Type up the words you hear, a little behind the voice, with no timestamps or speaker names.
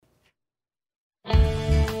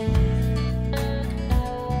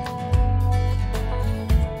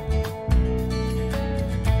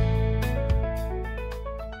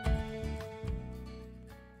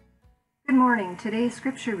Today's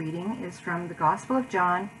scripture reading is from the Gospel of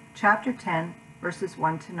John, chapter 10, verses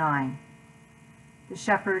 1 to 9. The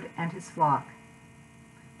shepherd and his flock.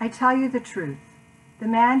 I tell you the truth, the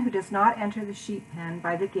man who does not enter the sheep pen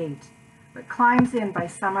by the gate, but climbs in by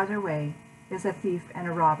some other way, is a thief and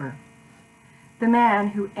a robber. The man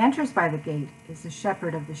who enters by the gate is the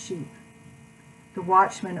shepherd of the sheep. The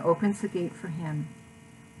watchman opens the gate for him,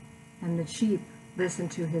 and the sheep listen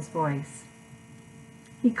to his voice.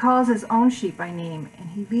 He calls his own sheep by name,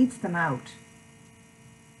 and he leads them out.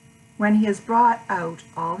 When he has brought out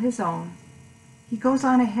all his own, he goes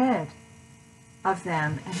on ahead of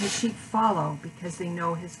them, and his sheep follow because they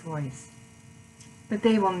know his voice. But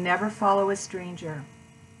they will never follow a stranger.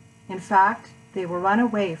 In fact, they will run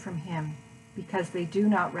away from him because they do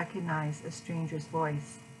not recognize a stranger's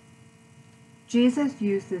voice. Jesus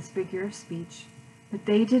used this figure of speech, but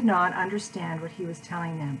they did not understand what he was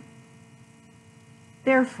telling them.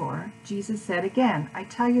 Therefore, Jesus said again, I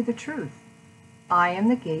tell you the truth. I am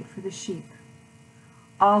the gate for the sheep.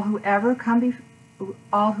 All who ever came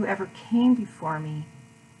before me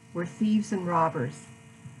were thieves and robbers,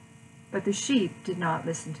 but the sheep did not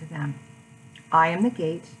listen to them. I am the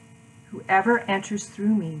gate. Whoever enters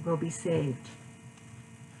through me will be saved.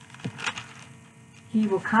 He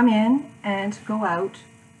will come in and go out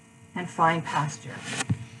and find pasture.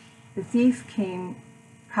 The thief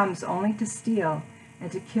comes only to steal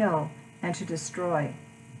and to kill and to destroy.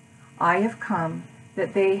 I have come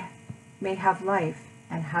that they may have life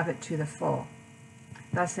and have it to the full.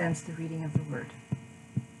 Thus ends the reading of the word.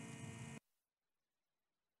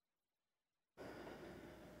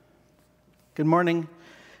 Good morning,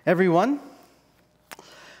 everyone.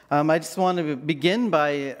 I just want to begin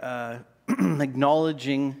by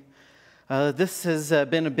acknowledging this has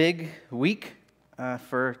been a big week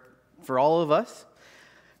for all of us.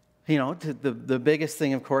 You know, the biggest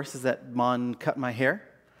thing, of course, is that Mon cut my hair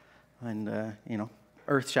and,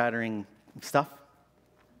 earth-shattering stuff.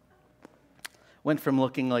 Went from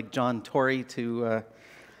looking like John Tory to,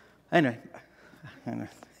 anyway,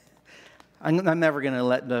 I'm never going to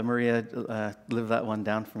let Maria live that one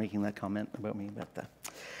down for making that comment about me. But,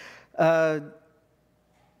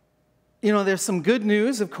 there's some good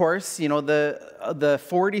news, of course. The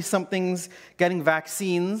 40-somethings getting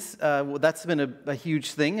vaccines, that's been a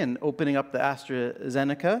huge thing, and opening up the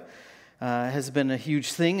AstraZeneca has been a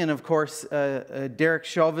huge thing. And, of course, Derek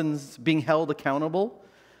Chauvin's being held accountable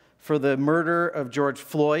for the murder of George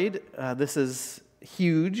Floyd. This is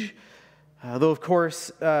huge. Though, of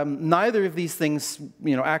course, neither of these things,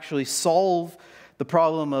 actually solve the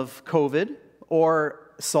problem of COVID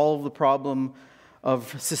or solve the problem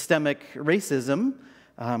of systemic racism,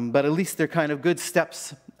 but at least they're kind of good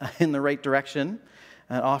steps in the right direction,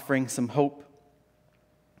 offering some hope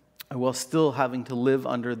while still having to live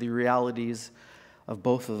under the realities of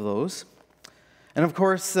both of those. And of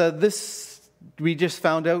course, we just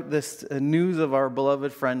found out this news of our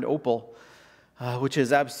beloved friend Opal, which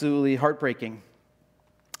is absolutely heartbreaking.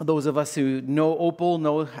 Those of us who know Opal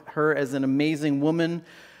know her as an amazing woman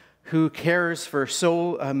who cares for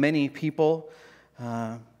so many people.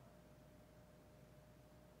 A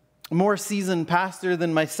more seasoned pastor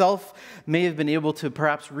than myself may have been able to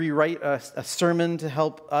perhaps rewrite a sermon to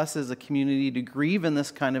help us as a community to grieve in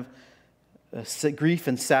this kind of grief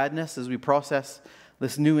and sadness as we process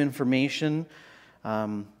this new information.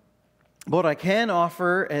 What I can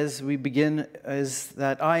offer as we begin is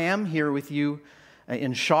that I am here with you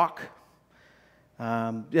in shock.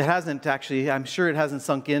 It hasn't actually, I'm sure it hasn't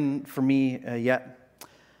sunk in for me yet.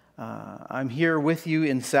 I'm here with you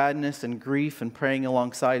in sadness and grief and praying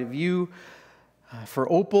alongside of you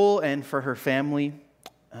for Opal and for her family.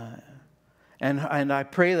 And I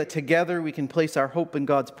pray that together we can place our hope in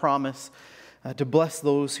God's promise to bless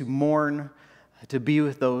those who mourn, to be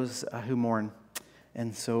with those who mourn.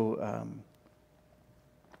 And so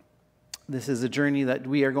this is a journey that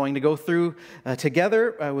we are going to go through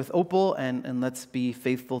together with Opal, and let's be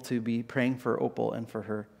faithful to be praying for Opal and for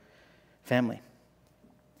her family.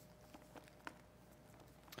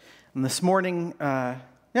 And this morning, so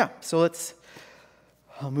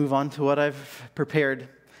I'll move on to what I've prepared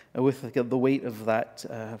with the weight of that,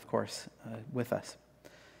 of course, with us.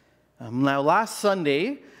 Now, last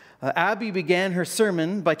Sunday, Abby began her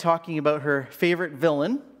sermon by talking about her favorite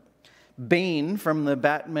villain, Bane, from the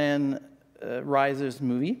Batman Rises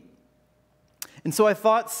movie. And so I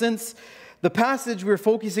thought, since the passage we're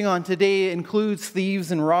focusing on today includes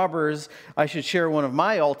thieves and robbers, I should share one of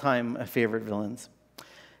my all-time favorite villains.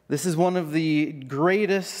 This is one of the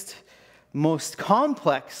greatest, most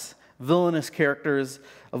complex villainous characters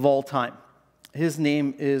of all time. His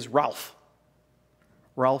name is Ralph.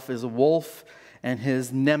 Ralph is a wolf, and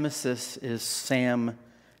his nemesis is Sam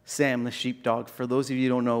the sheepdog. For those of you who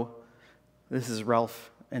don't know, this is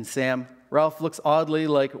Ralph and Sam. Ralph looks oddly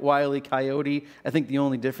like Wile E. Coyote. I think the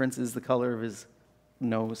only difference is the color of his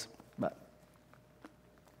nose. But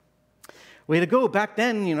way to go. Back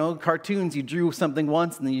then, cartoons, you drew something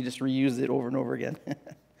once and then you just reuse it over and over again.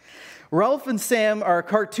 Ralph and Sam are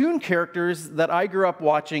cartoon characters that I grew up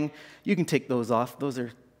watching. You can take those off. Those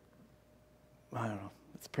are, I don't know.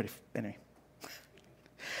 It's pretty, anyway.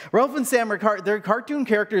 Ralph and Sam they're cartoon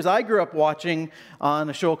characters I grew up watching on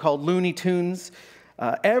a show called Looney Tunes.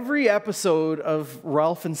 Every episode of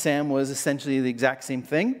Ralph and Sam was essentially the exact same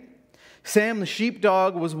thing. Sam the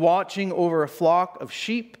sheepdog was watching over a flock of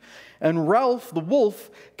sheep, and Ralph the wolf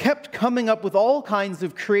kept coming up with all kinds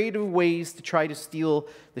of creative ways to try to steal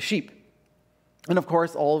the sheep. And of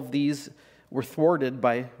course, all of these were thwarted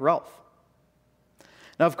by Ralph.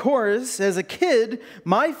 Now, of course, as a kid,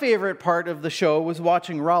 my favorite part of the show was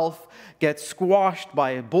watching Ralph get squashed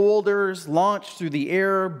by boulders, launched through the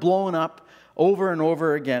air, blown up over and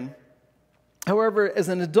over again. However, as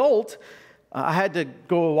an adult, I had to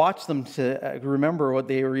go watch them to remember what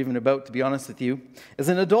they were even about, to be honest with you. As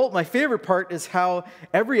an adult, my favorite part is how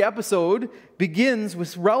every episode begins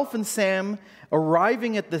with Ralph and Sam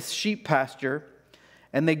arriving at this sheep pasture,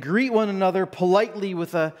 and they greet one another politely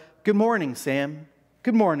with a, "Good morning, Sam.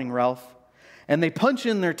 Good morning, Ralph." And they punch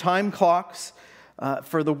in their time clocks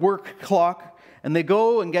for the work clock, and they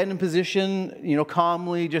go and get in position,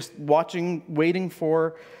 calmly, just watching, waiting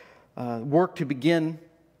for work to begin.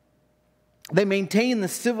 They maintain the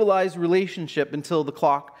civilized relationship until the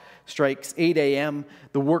clock strikes 8 a.m.,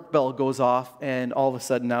 the work bell goes off, and all of a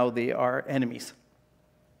sudden now they are enemies.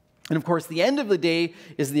 And of course, the end of the day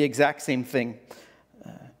is the exact same thing.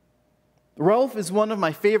 Ralph is one of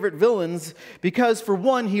my favorite villains because, for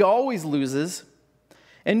one, he always loses,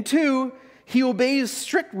 and two, he obeys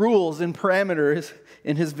strict rules and parameters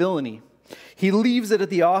in his villainy. He leaves it at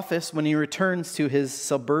the office when he returns to his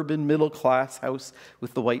suburban middle-class house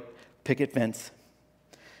with the white picket fence.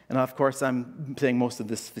 And of course, I'm saying most of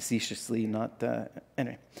this facetiously, not...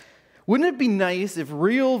 Anyway. Wouldn't it be nice if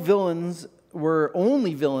real villains were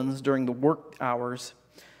only villains during the work hours,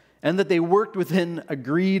 and that they worked within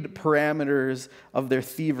agreed parameters of their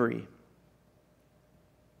thievery?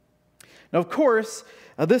 Now, of course,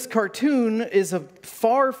 this cartoon is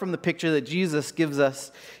far from the picture that Jesus gives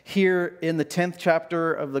us here in the 10th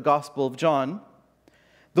chapter of the Gospel of John,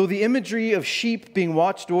 though the imagery of sheep being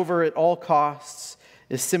watched over at all costs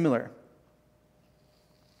is similar.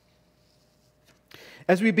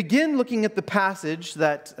 As we begin looking at the passage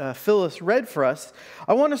that Phyllis read for us,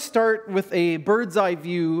 I want to start with a bird's eye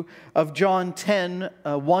view of John 10,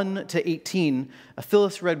 1 to 18.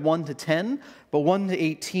 Phyllis read 1 to 10, but 1 to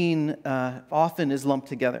 18 often is lumped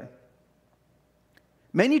together.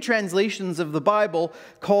 Many translations of the Bible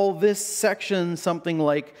call this section something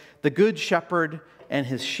like the Good Shepherd and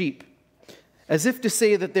his sheep, as if to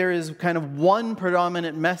say that there is kind of one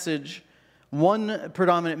predominant message, one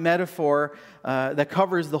predominant metaphor that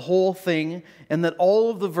covers the whole thing, and that all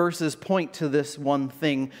of the verses point to this one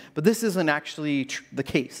thing. But this isn't actually the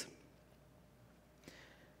case.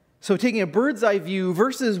 So taking a bird's eye view,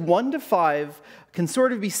 verses 1 to 5 can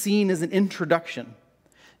sort of be seen as an introduction.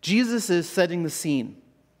 Jesus is setting the scene.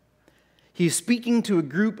 He's speaking to a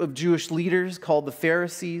group of Jewish leaders called the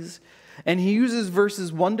Pharisees, and he uses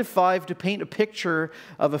verses 1 to 5 to paint a picture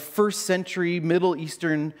of a first century Middle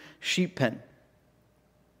Eastern sheep pen.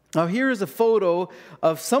 Now here is a photo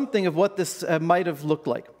of something of what this might have looked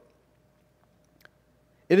like.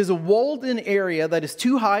 It is a walled-in area that is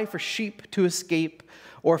too high for sheep to escape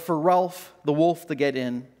or for Ralph the wolf to get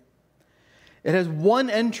in. It has one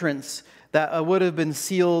entrance that would have been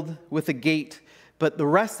sealed with a gate, but the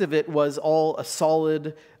rest of it was all a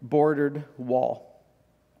solid bordered wall.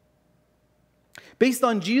 Based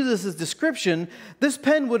on Jesus' description, this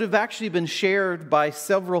pen would have actually been shared by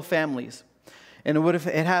several families, and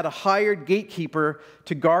it had a hired gatekeeper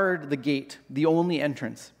to guard the gate, the only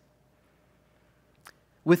entrance.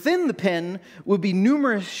 Within the pen would be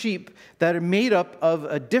numerous sheep that are made up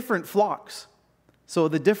of different flocks. So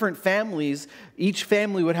the different families, each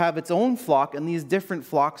family would have its own flock, and these different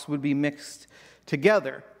flocks would be mixed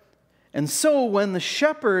together. And so when the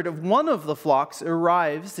shepherd of one of the flocks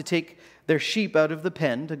arrives to take their sheep out of the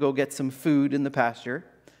pen to go get some food in the pasture,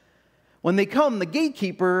 when they come, the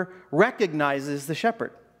gatekeeper recognizes the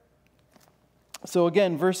shepherd. So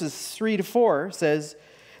again, verses 3 to 4 says,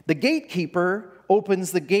 the gatekeeper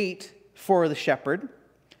opens the gate for the shepherd,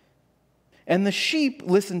 and the sheep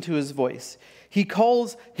listen to his voice. He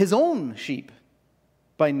calls his own sheep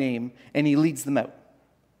by name, and he leads them out.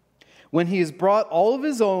 When he has brought all of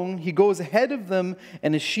his own, he goes ahead of them,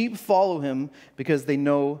 and his sheep follow him because they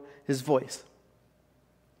know his voice.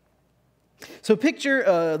 So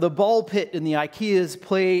picture the ball pit in the IKEA's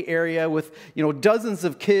play area with, dozens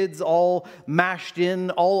of kids all mashed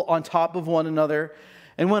in, all on top of one another.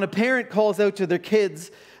 And when a parent calls out to their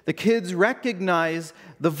kids, the kids recognize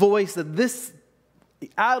the voice, that this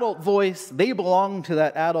adult voice, they belong to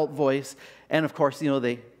that adult voice. And of course,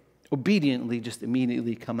 they obediently just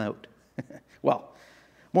immediately come out. Well,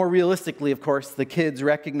 more realistically, of course, the kids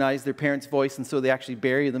recognize their parents' voice, and so they actually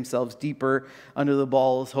bury themselves deeper under the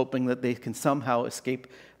balls, hoping that they can somehow escape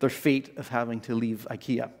their fate of having to leave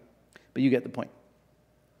IKEA. But you get the point.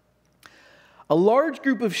 A large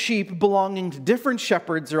group of sheep belonging to different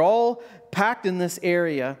shepherds are all packed in this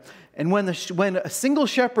area, and when a single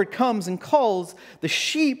shepherd comes and calls, the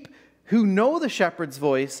sheep who know the shepherd's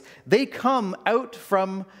voice, they come out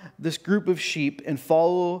from this group of sheep and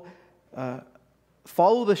follow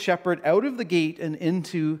the shepherd out of the gate and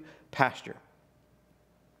into pasture.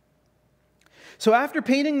 So after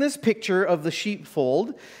painting this picture of the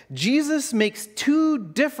sheepfold, Jesus makes two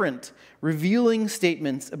different revealing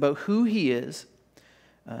statements about who he is,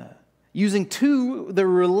 using two, they're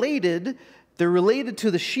related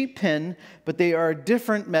to the sheep pen, but they are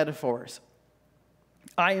different metaphors.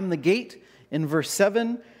 I am the gate in verse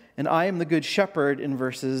 7, and I am the good shepherd in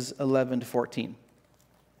verses 11 to 14.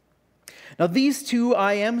 Now, these two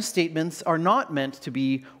I am statements are not meant to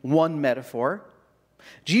be one metaphor.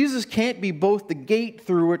 Jesus can't be both the gate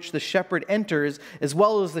through which the shepherd enters as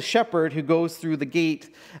well as the shepherd who goes through the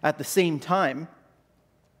gate at the same time.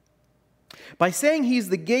 By saying he's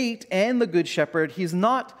the gate and the good shepherd, he's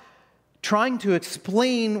not trying to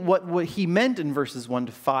explain what he meant in verses 1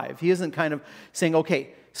 to 5. He isn't kind of saying,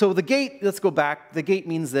 okay, so the gate, let's go back, the gate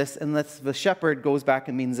means this, and the shepherd goes back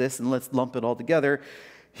and means this, and let's lump it all together.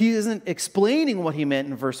 He isn't explaining what he meant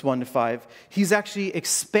in verse 1 to 5. He's actually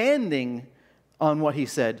expanding on what he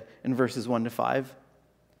said in verses 1 to 5.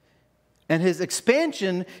 And his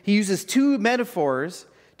expansion, he uses two metaphors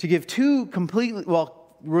to give two completely,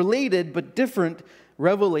 related but different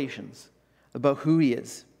revelations about who he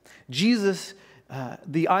is. Jesus,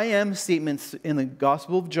 the I am statements in the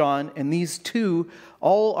Gospel of John, and these two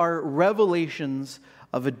all are revelations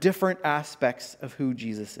of different aspects of who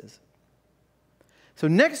Jesus is. So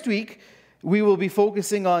next week, we will be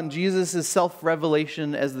focusing on Jesus'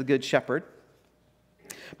 self-revelation as the Good Shepherd.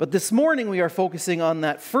 But this morning, we are focusing on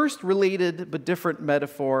that first related but different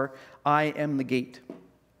metaphor, I am the gate.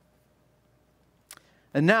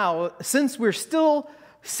 And now, since we're still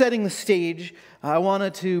setting the stage, I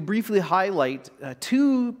wanted to briefly highlight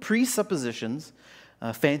two presuppositions,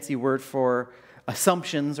 a fancy word for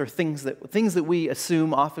assumptions or things that we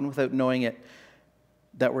assume often without knowing it,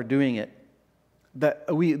 that we're doing it.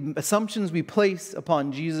 Assumptions we place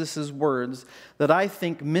upon Jesus' words that I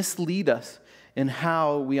think mislead us in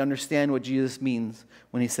how we understand what Jesus means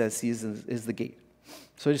when he says he is the gate.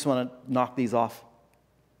 So I just want to knock these off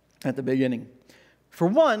at the beginning. For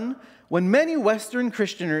one, when many Western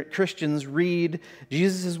Christians read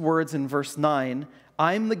Jesus' words in verse 9,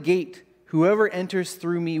 I'm the gate, whoever enters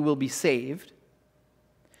through me will be saved,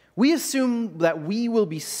 we assume that we will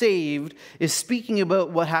be saved is speaking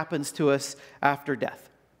about what happens to us after death.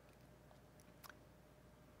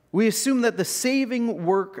 We assume that the saving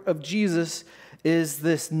work of Jesus is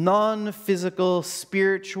this non-physical,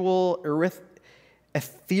 spiritual,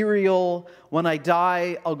 ethereal, when I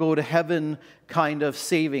die, I'll go to heaven kind of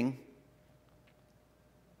saving.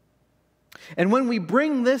 And when we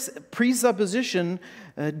bring this presupposition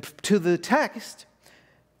to the text,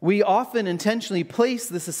 we often intentionally place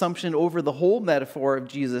this assumption over the whole metaphor of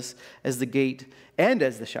Jesus as the gate and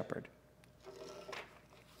as the shepherd.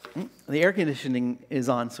 The air conditioning is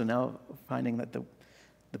on, so now finding that the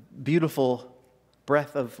beautiful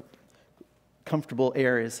breath of comfortable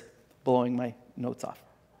air is blowing my notes off.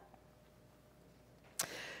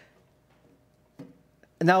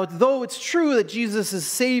 Now, though it's true that Jesus'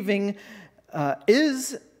 saving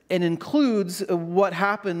is and includes what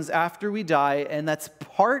happens after we die, and that's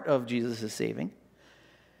part of Jesus' saving,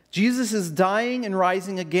 Jesus' dying and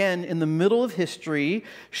rising again in the middle of history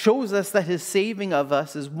shows us that his saving of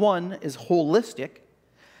us is holistic.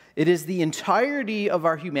 It is the entirety of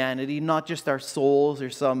our humanity, not just our souls or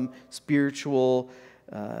some spiritual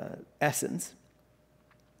essence.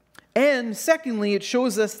 And secondly, it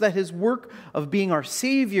shows us that his work of being our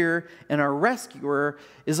Savior and our rescuer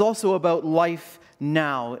is also about life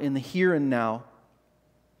now, in the here and now.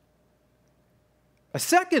 A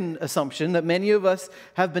second assumption that many of us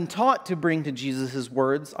have been taught to bring to Jesus'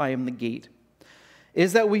 words, I am the gate,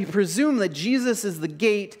 is that we presume that Jesus is the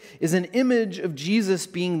gate is an image of Jesus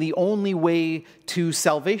being the only way to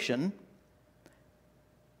salvation.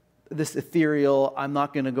 This ethereal, I'm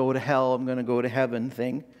not going to go to hell, I'm going to go to heaven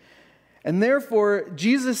thing. And therefore,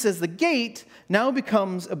 Jesus as the gate now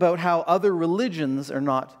becomes about how other religions are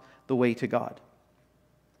not the way to God.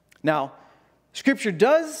 Now, Scripture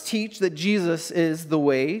does teach that Jesus is the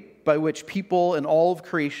way by which people in all of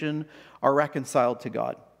creation are reconciled to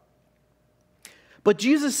God. But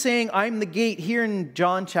Jesus saying, I'm the gate, here in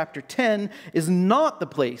John chapter 10, is not the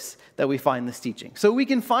place that we find this teaching. So we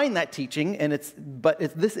can find that teaching, but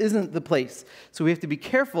this isn't the place. So we have to be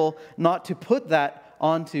careful not to put that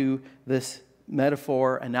onto this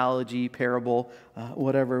metaphor, analogy, parable,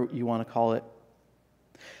 whatever you want to call it.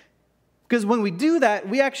 Because when we do that,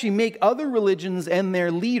 we actually make other religions and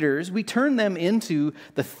their leaders, we turn them into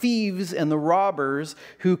the thieves and the robbers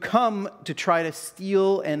who come to try to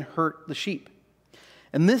steal and hurt the sheep.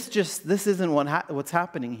 And this isn't what's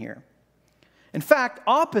happening here. In fact,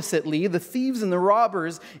 oppositely, the thieves and the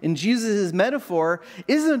robbers in Jesus' metaphor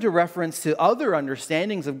isn't a reference to other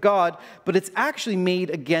understandings of God, but it's actually made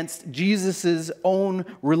against Jesus' own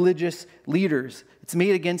religious leaders. It's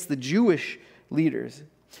made against the Jewish leaders.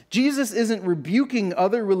 Jesus isn't rebuking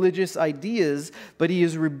other religious ideas, but he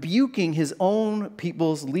is rebuking his own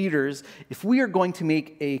people's leaders. If we are going to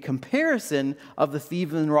make a comparison of the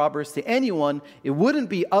thieves and robbers to anyone, it wouldn't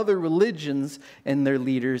be other religions and their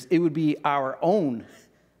leaders. It would be our own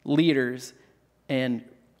leaders and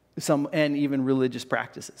even religious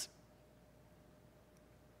practices.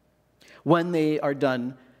 When they are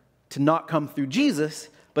done to not come through Jesus,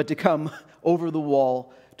 but to come over the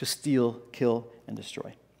wall to steal, kill, and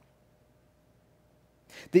destroy.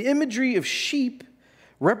 The imagery of sheep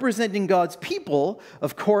representing God's people,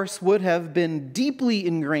 of course, would have been deeply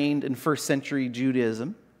ingrained in first century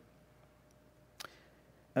Judaism.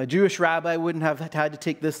 A Jewish rabbi wouldn't have had to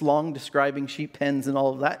take this long describing sheep pens and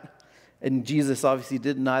all of that. And Jesus obviously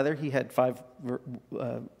didn't either. He had 5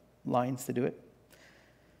 lines to do it.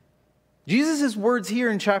 Jesus' words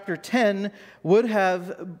here in chapter 10 would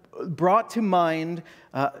have brought to mind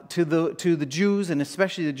to the Jews, and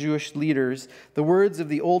especially the Jewish leaders, the words of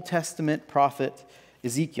the Old Testament prophet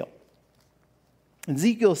Ezekiel.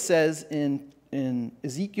 Ezekiel says in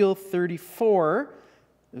Ezekiel 34,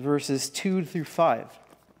 verses 2 through 5,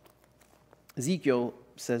 Ezekiel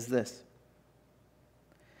says this.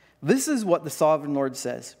 This is what the sovereign Lord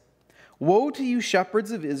says. Woe to you,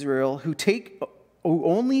 shepherds of Israel, who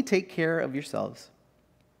only take care of yourselves.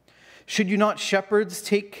 Should you not, shepherds,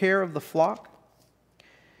 take care of the flock?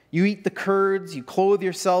 You eat the curds, you clothe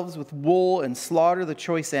yourselves with wool and slaughter the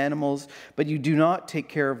choice animals, but you do not take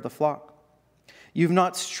care of the flock. You have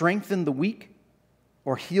not strengthened the weak,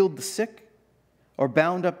 or healed the sick, or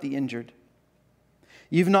bound up the injured.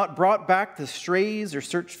 You have not brought back the strays or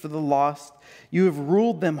searched for the lost. You have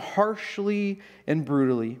ruled them harshly and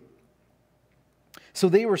brutally. So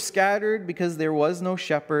they were scattered because there was no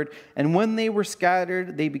shepherd, and when they were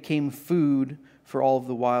scattered, they became food for all of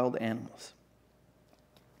the wild animals.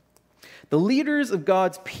 The leaders of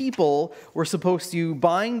God's people were supposed to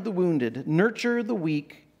bind the wounded, nurture the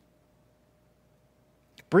weak,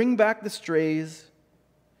 bring back the strays,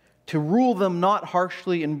 to rule them not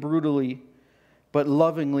harshly and brutally, but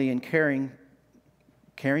lovingly and caringly.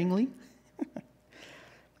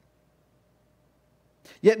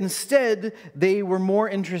 Yet instead, they were more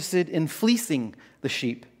interested in fleecing the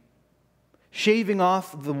sheep, shaving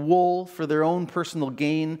off the wool for their own personal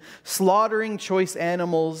gain, slaughtering choice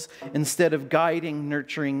animals instead of guiding,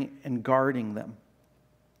 nurturing, and guarding them.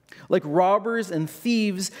 Like robbers and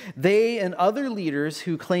thieves, they and other leaders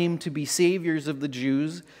who claim to be saviors of the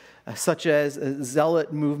Jews, such as a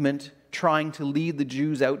zealot movement trying to lead the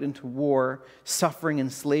Jews out into war, suffering,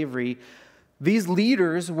 and slavery, these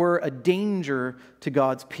leaders were a danger to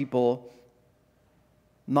God's people,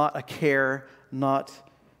 not a care, not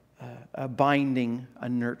a binding, a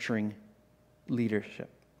nurturing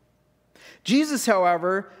leadership. Jesus,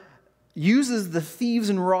 however, uses the thieves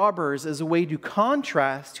and robbers as a way to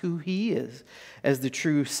contrast who he is as the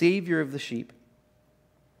true savior of the sheep.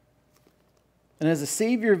 And as a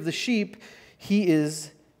savior of the sheep, he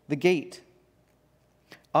is the gate.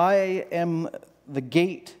 I am the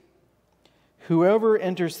gate. Whoever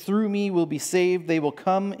enters through me will be saved. They will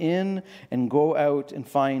come in and go out and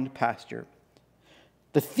find pasture.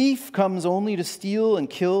 The thief comes only to steal and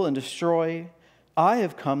kill and destroy. I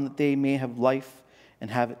have come that they may have life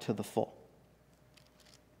and have it to the full.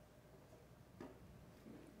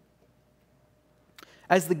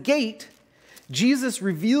 As the gate, Jesus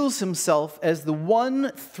reveals himself as the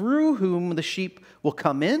one through whom the sheep will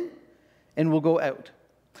come in and will go out.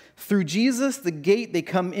 Through Jesus, the gate, they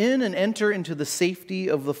come in and enter into the safety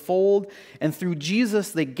of the fold. And through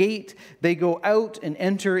Jesus, the gate, they go out and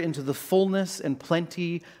enter into the fullness and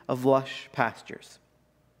plenty of lush pastures.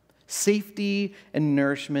 Safety and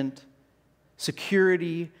nourishment,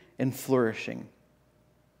 security and flourishing.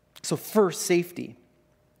 So first, safety.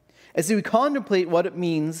 As we contemplate what it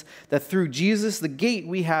means that through Jesus, the gate,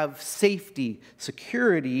 we have safety,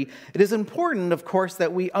 security, it is important, of course,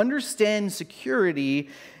 that we understand security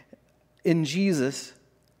in Jesus,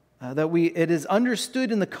 it is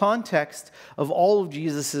understood in the context of all of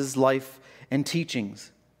Jesus' life and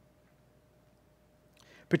teachings.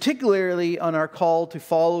 Particularly on our call to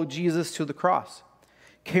follow Jesus to the cross,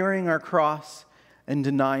 carrying our cross and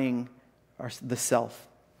denying the self.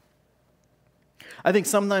 I think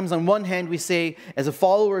sometimes on one hand we say, as a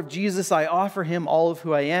follower of Jesus, I offer him all of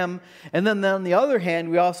who I am. And then on the other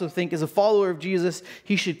hand, we also think, as a follower of Jesus,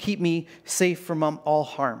 he should keep me safe from all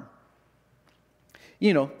harm.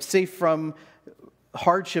 Safe from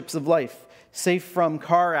hardships of life, safe from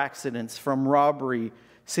car accidents, from robbery,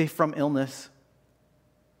 safe from illness,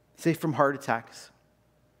 safe from heart attacks,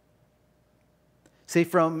 safe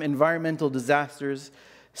from environmental disasters,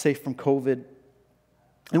 safe from COVID.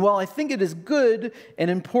 And while I think it is good and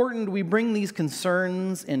important we bring these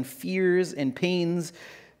concerns and fears and pains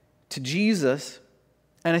to Jesus,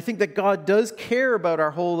 and I think that God does care about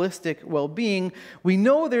our holistic well-being, we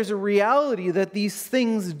know there's a reality that these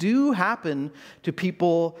things do happen to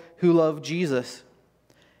people who love Jesus.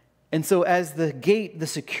 And so as the gate, the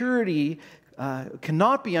security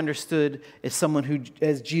cannot be understood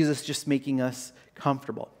as Jesus just making us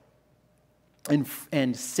comfortable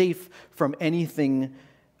and safe from anything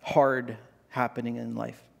hard happening in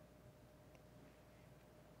life.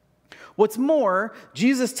 What's more,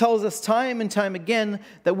 Jesus tells us time and time again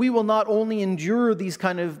that we will not only endure these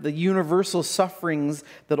the universal sufferings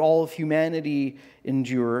that all of humanity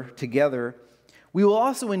endure together, we will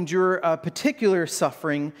also endure a particular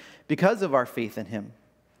suffering because of our faith in him.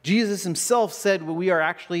 Jesus himself said, well, we are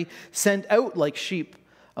actually sent out like sheep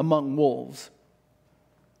among wolves.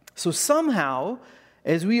 So somehow,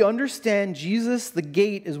 as we understand Jesus, the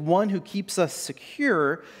gate, is one who keeps us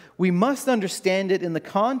secure, we must understand it in the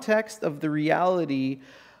context of the reality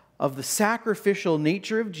of the sacrificial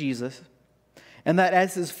nature of Jesus, and that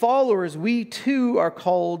as his followers, we too are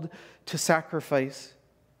called to sacrifice.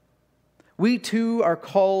 We too are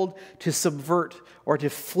called to subvert or to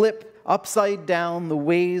flip upside down the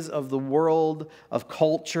ways of the world, of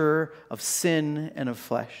culture, of sin, and of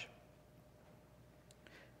flesh.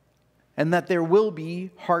 And that there will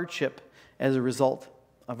be hardship as a result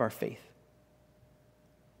of our faith.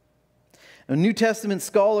 A New Testament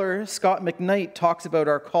scholar, Scott McKnight, talks about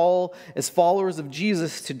our call as followers of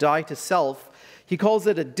Jesus to die to self. He calls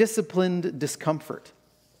it a disciplined discomfort.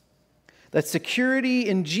 That security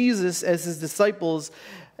in Jesus as his disciples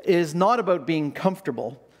is not about being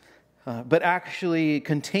comfortable, but actually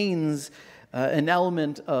contains an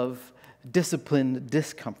element of disciplined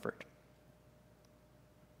discomfort.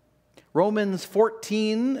 Romans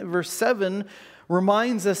 14, verse 7,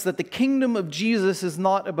 reminds us that the kingdom of Jesus is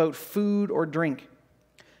not about food or drink.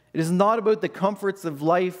 It is not about the comforts of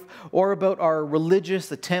life or about our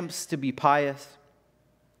religious attempts to be pious.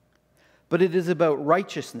 But it is about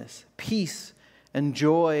righteousness, peace, and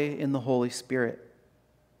joy in the Holy Spirit.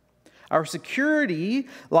 Our security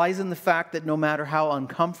lies in the fact that no matter how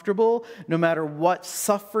uncomfortable, no matter what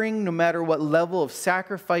suffering, no matter what level of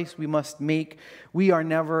sacrifice we must make, we are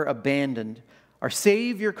never abandoned. Our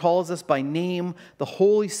Savior calls us by name. The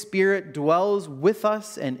Holy Spirit dwells with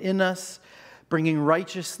us and in us, bringing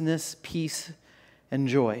righteousness, peace, and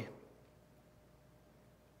joy.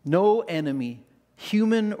 No enemy,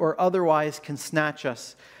 human or otherwise, can snatch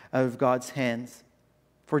us out of God's hands.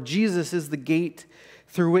 For Jesus is the gate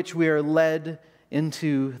through which we are led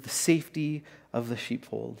into the safety of the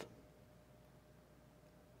sheepfold.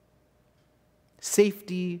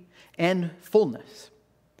 Safety and fullness.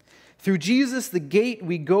 Through Jesus, the gate,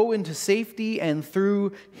 we go into safety, and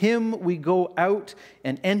through him we go out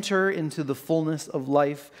and enter into the fullness of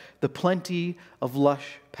life, the plenty of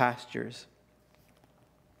lush pastures.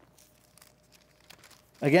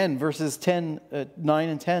 Again, verses 9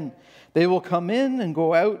 and 10. They will come in and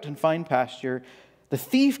go out and find pasture. The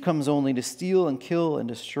thief comes only to steal and kill and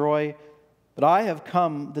destroy, but I have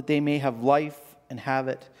come that they may have life and have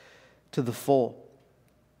it to the full.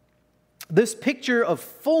 This picture of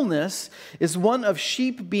fullness is one of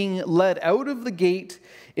sheep being led out of the gate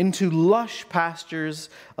into lush pastures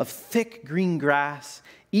of thick green grass,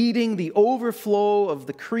 eating the overflow of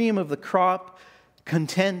the cream of the crop,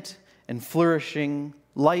 content and flourishing,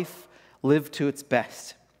 life live to its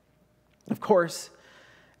best. Of course,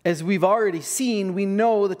 as we've already seen, we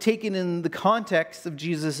know that taken in the context of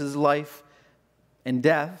Jesus' life and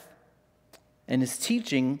death and his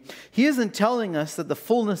teaching, he isn't telling us that the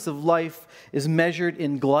fullness of life is measured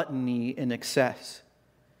in gluttony and excess,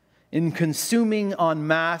 in consuming en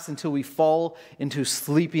masse until we fall into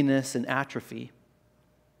sleepiness and atrophy.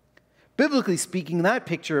 Biblically speaking, that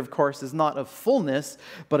picture, of course, is not of fullness,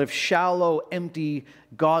 but of shallow, empty,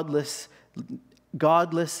 godless,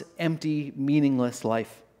 empty, meaningless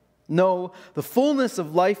life. No, the fullness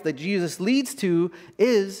of life that Jesus leads to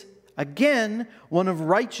is, again, one of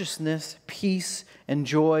righteousness, peace, and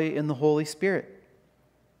joy in the Holy Spirit.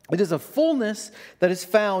 It is a fullness that is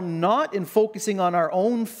found not in focusing on our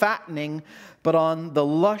own fattening, but on the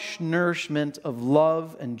lush nourishment of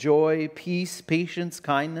love and joy, peace, patience,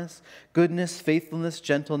 kindness, goodness, faithfulness,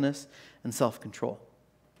 gentleness, and self-control.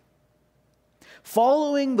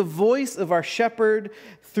 Following the voice of our shepherd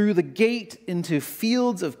through the gate into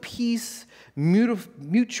fields of peace,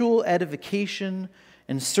 mutual edification,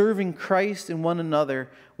 and serving Christ and one another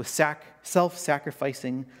with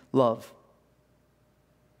self-sacrificing love.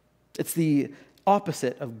 It's the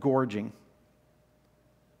opposite of gorging.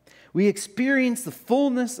 We experience the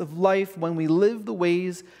fullness of life when we live the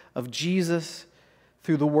ways of Jesus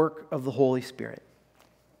through the work of the Holy Spirit.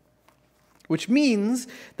 Which means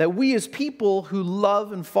that we as people who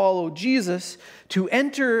love and follow Jesus, to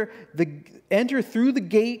enter through the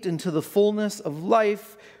gate into the fullness of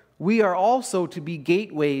life, we are also to be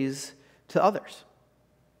gateways to others,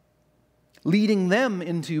 leading them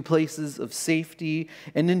into places of safety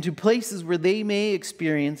and into places where they may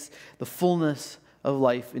experience the fullness of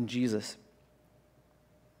life in Jesus.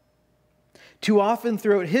 Too often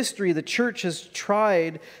throughout history, the church has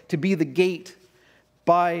tried to be the gate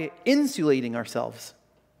by insulating ourselves,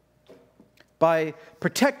 by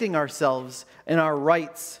protecting ourselves and our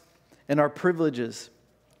rights and our privileges.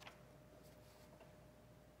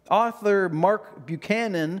 Author Mark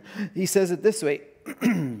Buchanan, he says it this way.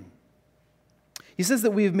 He says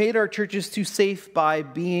that we have made our churches too safe by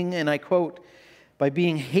being, and I quote, by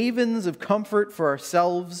being havens of comfort for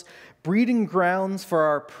ourselves, breeding grounds for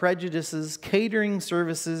our prejudices, catering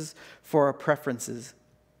services for our preferences.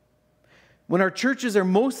 When our churches are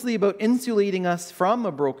mostly about insulating us from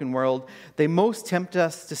a broken world, they most tempt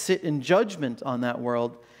us to sit in judgment on that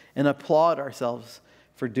world and applaud ourselves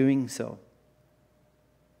for doing so.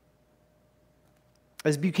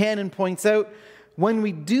 As Buchanan points out, when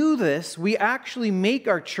we do this, we actually make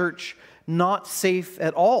our church not safe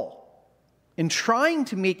at all. In trying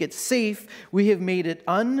to make it safe, we have made it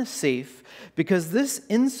unsafe because this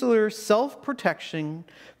insular self-protection,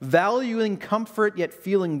 valuing comfort yet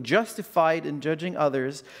feeling justified in judging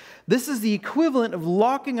others, this is the equivalent of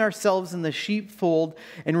locking ourselves in the sheepfold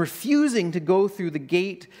and refusing to go through the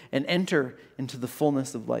gate and enter into the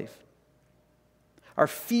fullness of life. Our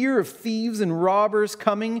fear of thieves and robbers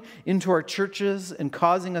coming into our churches and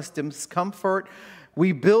causing us discomfort,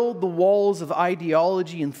 we build the walls of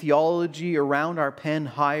ideology and theology around our pen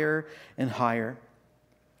higher and higher.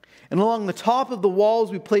 And along the top of the walls,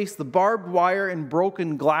 we place the barbed wire and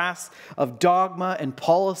broken glass of dogma and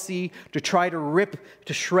policy to try to rip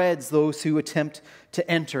to shreds those who attempt to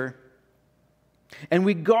enter. And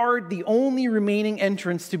we guard the only remaining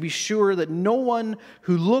entrance to be sure that no one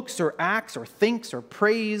who looks or acts or thinks or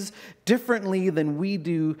prays differently than we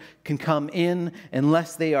do can come in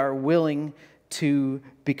unless they are willing to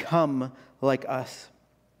become like us.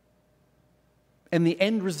 And the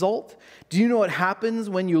end result? Do you know what happens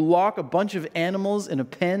when you lock a bunch of animals in a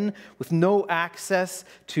pen with no access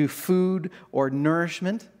to food or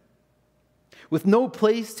nourishment? With no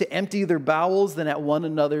place to empty their bowels than at one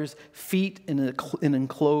another's feet in an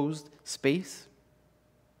enclosed space?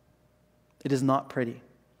 It is not pretty.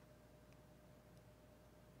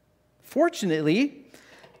 Fortunately,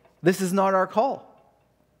 this is not our call.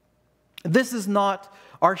 This is not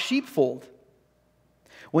our sheepfold.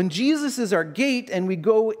 When Jesus is our gate and we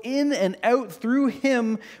go in and out through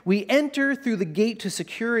him, we enter through the gate to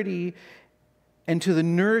security and to the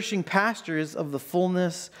nourishing pastures of the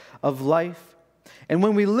fullness of life. And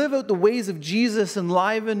when we live out the ways of Jesus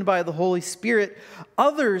enlivened by the Holy Spirit,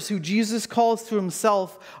 others who Jesus calls to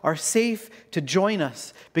himself are safe to join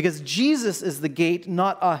us because Jesus is the gate,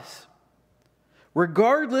 not us.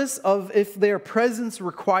 Regardless of if their presence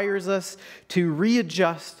requires us to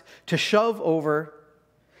readjust, to shove over,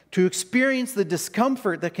 to experience the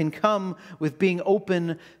discomfort that can come with being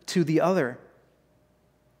open to the other.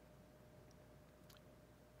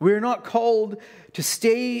 We're not called to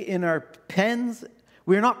stay in our pens.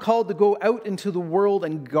 We are not called to go out into the world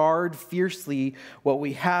and guard fiercely what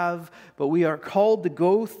we have, but we are called to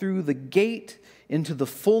go through the gate into the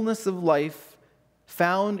fullness of life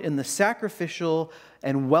found in the sacrificial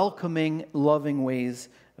and welcoming, loving ways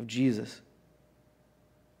of Jesus.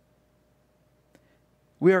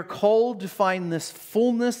 We are called to find this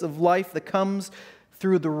fullness of life that comes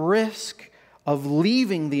through the risk of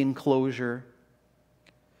leaving the enclosure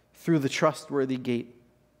through the trustworthy gate.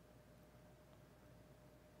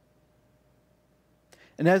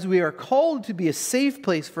 And as we are called to be a safe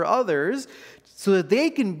place for others so that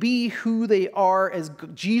they can be who they are as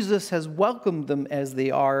Jesus has welcomed them as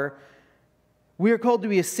they are, we are called to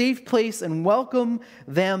be a safe place and welcome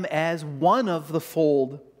them as one of the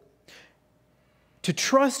fold. To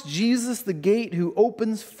trust Jesus, the gate, who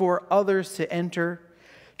opens for others to enter,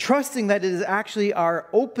 trusting that it is actually our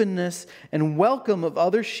openness and welcome of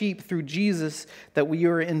other sheep through Jesus that we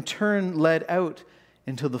are in turn led out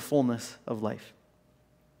into the fullness of life.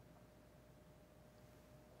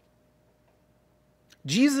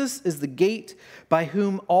 Jesus is the gate by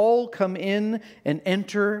whom all come in and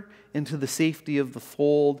enter into the safety of the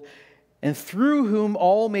fold, and through whom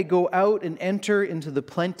all may go out and enter into the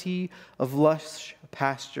plenty of lush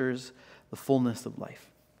pastures, the fullness of life.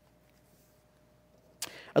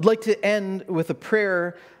 I'd like to end with a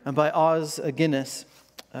prayer by Os Guinness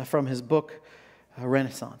from his book,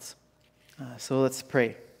 Renaissance. So let's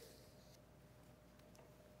pray.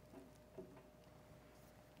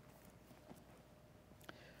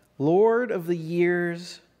 Lord of the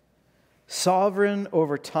years, sovereign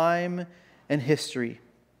over time and history,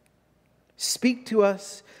 speak to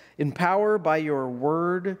us in power by your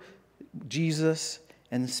word, Jesus,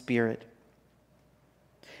 and Spirit.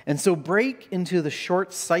 And so break into the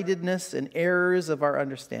short-sightedness and errors of our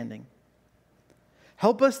understanding.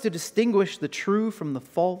 Help us to distinguish the true from the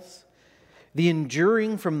false, the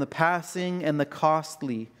enduring from the passing, and the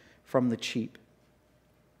costly from the cheap.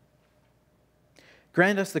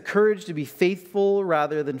 Grant us the courage to be faithful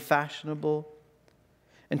rather than fashionable,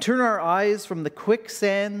 and turn our eyes from the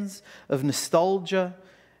quicksands of nostalgia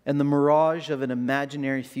and the mirage of an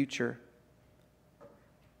imaginary future.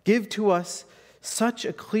 Give to us such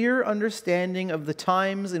a clear understanding of the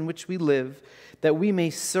times in which we live that we may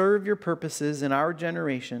serve your purposes in our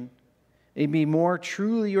generation and be more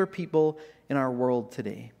truly your people in our world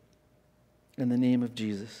today. In the name of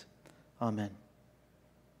Jesus, amen.